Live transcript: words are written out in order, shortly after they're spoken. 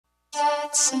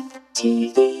CatSynth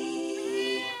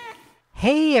TV.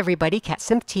 Hey everybody,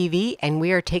 CatSynth TV, and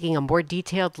we are taking a more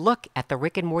detailed look at the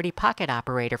Rick and Morty Pocket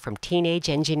Operator from Teenage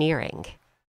Engineering.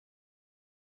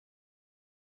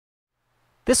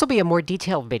 This will be a more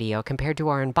detailed video compared to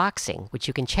our unboxing, which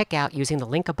you can check out using the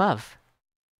link above.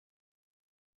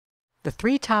 The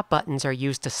three top buttons are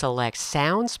used to select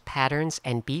sounds, patterns,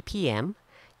 and BPM.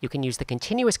 You can use the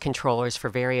continuous controllers for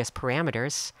various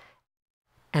parameters,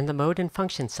 and the mode and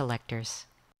function selectors.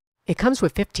 It comes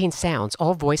with 15 sounds,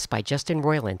 all voiced by Justin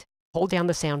Roiland. Hold down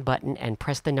the sound button and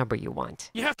press the number you want.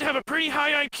 You have to have a pretty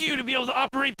high IQ to be able to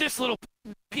operate this little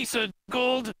piece of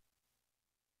gold.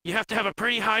 You have to have a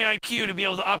pretty high IQ to be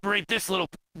able to operate this little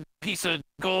piece of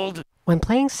gold. When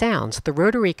playing sounds, the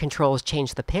rotary controls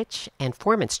change the pitch and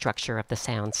formant structure of the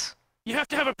sounds. You have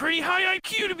to have a pretty high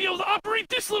IQ to be able to operate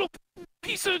this little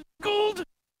piece of gold.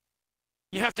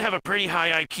 You have to have a pretty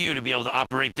high IQ to be able to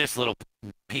operate this little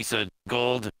piece of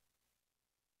gold.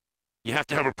 You have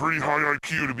to have a pretty high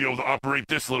IQ to be able to operate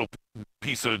this little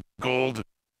piece of gold.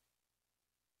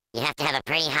 You have to have a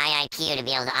pretty high IQ to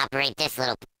be able to operate this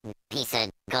little piece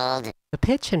of gold. The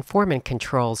pitch and formant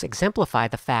controls exemplify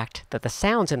the fact that the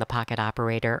sounds in the Pocket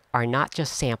Operator are not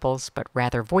just samples, but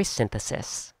rather voice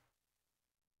synthesis.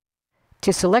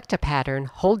 To select a pattern,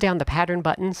 hold down the pattern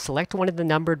button, select one of the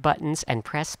numbered buttons, and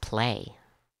press play.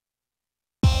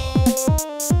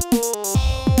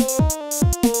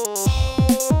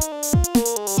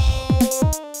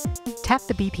 Tap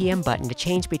the BPM button to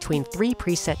change between three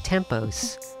preset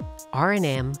tempos: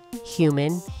 R&M,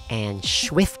 Human, and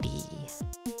Swifty.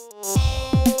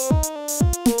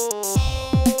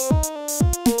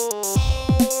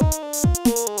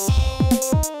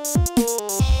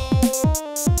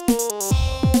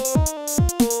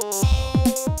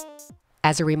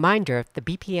 As a reminder, the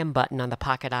BPM button on the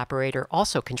Pocket Operator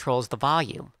also controls the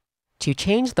volume. To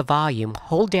change the volume,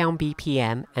 hold down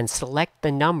BPM and select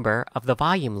the number of the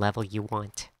volume level you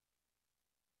want.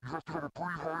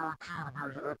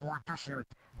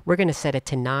 We're going to set it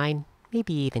to 9,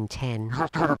 maybe even 10.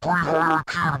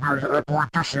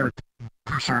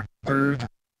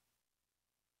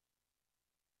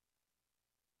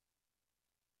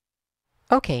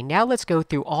 Okay, now let's go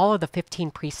through all of the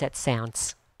 15 preset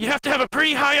sounds. You have to have a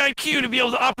pretty high IQ to be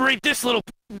able to operate this little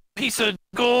piece of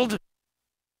gold.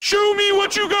 Show me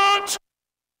what you got!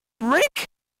 Rick?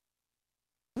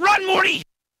 Run, Morty!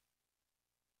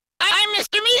 I'm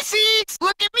Mr. Meeseeks!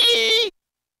 Look at me!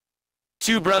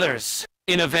 Two brothers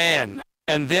in a van,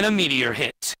 and then a meteor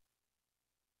hit.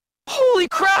 Holy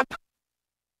crap!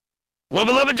 Wubba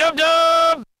lubba dub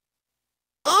dub!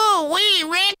 Oh, wait,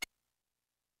 Rick!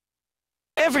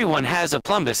 Everyone has a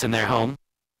plumbus in their home.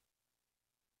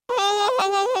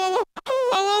 I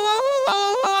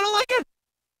don't like it!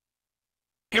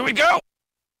 Here we go!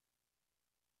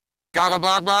 Goggle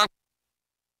blog blog.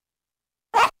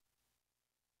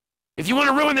 If you want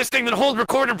to ruin this thing, then hold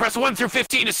record and press 1 through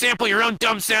 15 to sample your own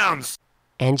dumb sounds.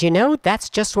 And you know, that's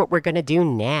just what we're going to do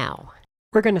now.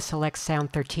 We're going to select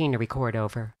sound 13 to record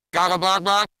over. Goggle blog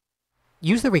blog.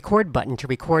 Use the record button to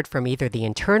record from either the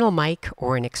internal mic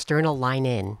or an external line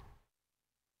in.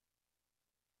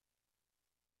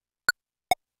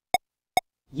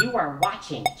 You are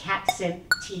watching CatSynth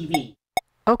TV.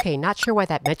 Okay, not sure why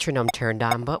that metronome turned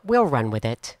on, but we'll run with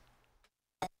it.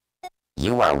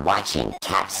 You are watching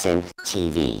CatSynth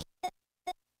TV.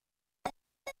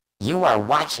 You are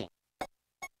watching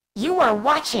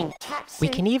CatSynth. We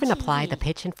can even apply the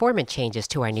pitch and formant changes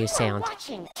to our new sound.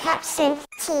 Watching CatSynth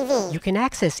TV. You can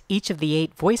access each of the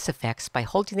 8 voice effects by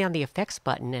holding down the effects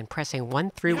button and pressing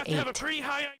 1 through 8.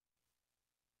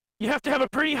 You have to have a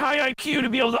pretty high IQ to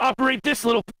be able to operate this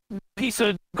little piece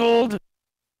of gold.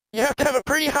 You have to have a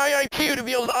pretty high IQ to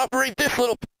be able to operate this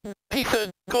little piece of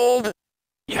gold.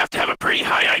 You have to have a pretty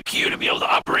high IQ to be able to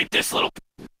operate this little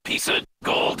piece of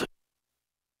gold.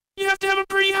 You have to have a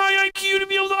pretty high IQ to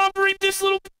be able to operate this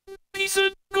little piece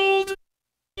of gold.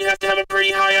 You have to have a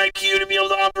pretty high IQ to be able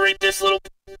to operate this little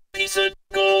piece of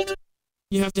gold.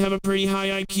 You have to have a pretty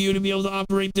high IQ to be able to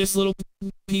operate this little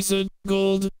piece of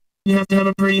gold. You have to have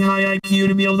a pretty high IQ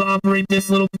to be able to operate this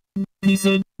little piece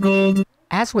of gold.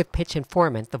 As with pitch and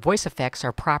formant, the voice effects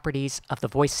are properties of the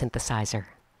voice synthesizer.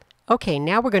 Okay,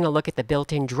 now we're going to look at the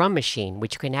built-in drum machine,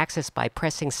 which you can access by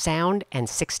pressing Sound and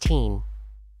 16.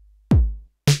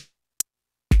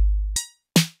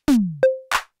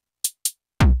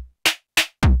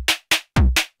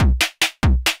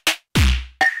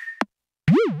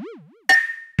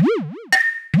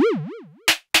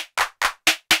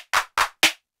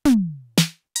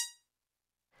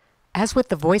 As with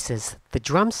the voices, the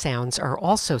drum sounds are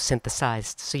also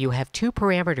synthesized, so you have two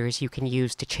parameters you can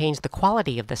use to change the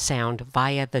quality of the sound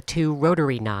via the two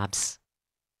rotary knobs.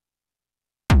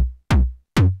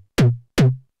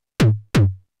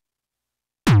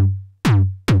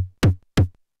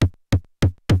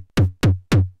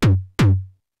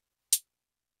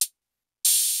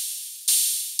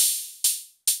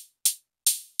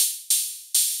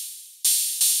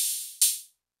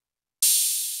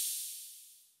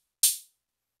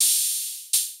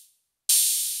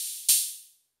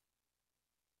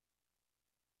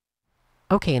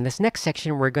 Okay, in this next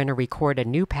section, we're going to record a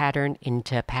new pattern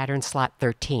into pattern slot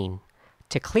 13.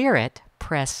 To clear it,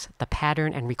 press the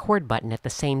pattern and record button at the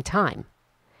same time.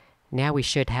 Now we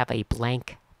should have a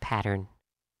blank pattern.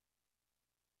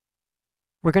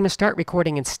 We're going to start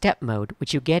recording in step mode,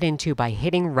 which you get into by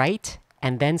hitting right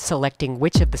and then selecting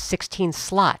which of the 16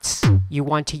 slots you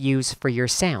want to use for your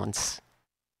sounds.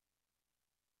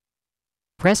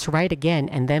 Press right again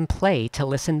and then play to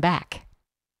listen back.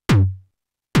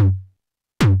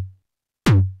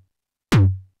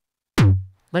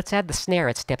 Let's add the snare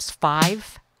at steps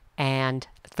 5 and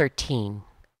 13.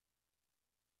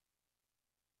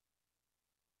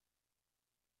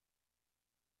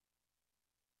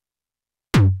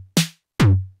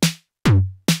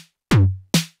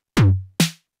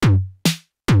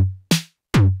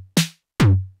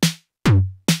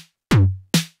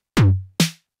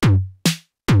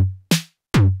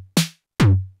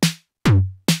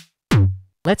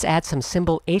 Let's add some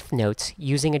cymbal eighth notes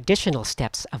using additional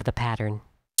steps of the pattern.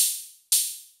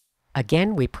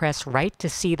 Again, we press right to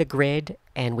see the grid,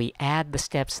 and we add the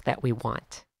steps that we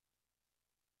want.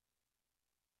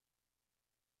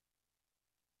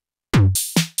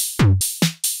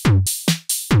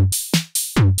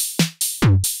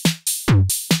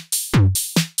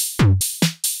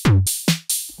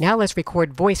 Now let's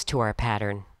record voice to our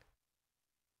pattern.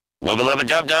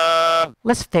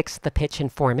 Let's fix the pitch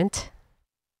informant.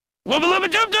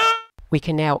 We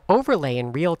can now overlay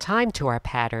in real time to our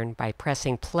pattern by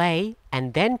pressing play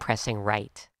and then pressing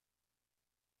right.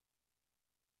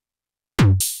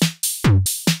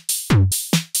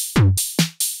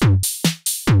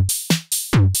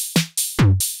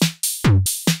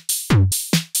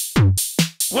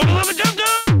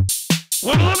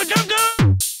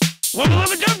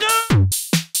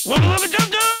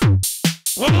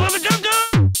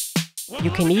 You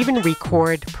can even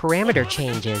record parameter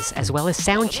changes as well as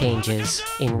sound changes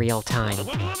in real time.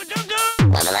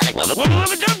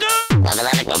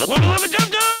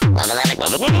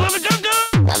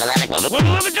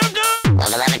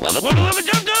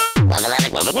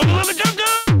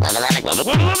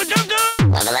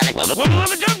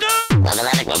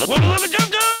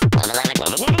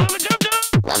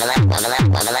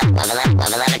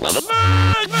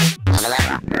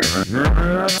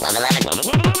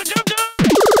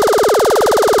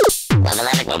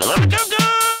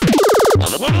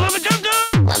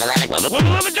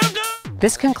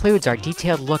 This concludes our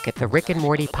detailed look at the Rick and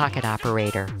Morty Pocket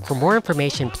Operator. For more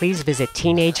information, please visit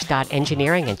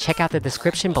teenage.engineering and check out the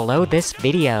description below this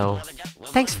video.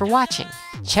 Thanks for watching.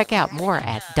 Check out more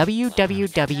at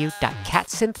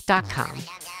www.catsynth.com.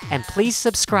 And please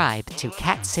subscribe to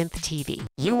CatSynth TV.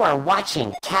 You are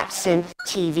watching CatSynth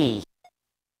TV.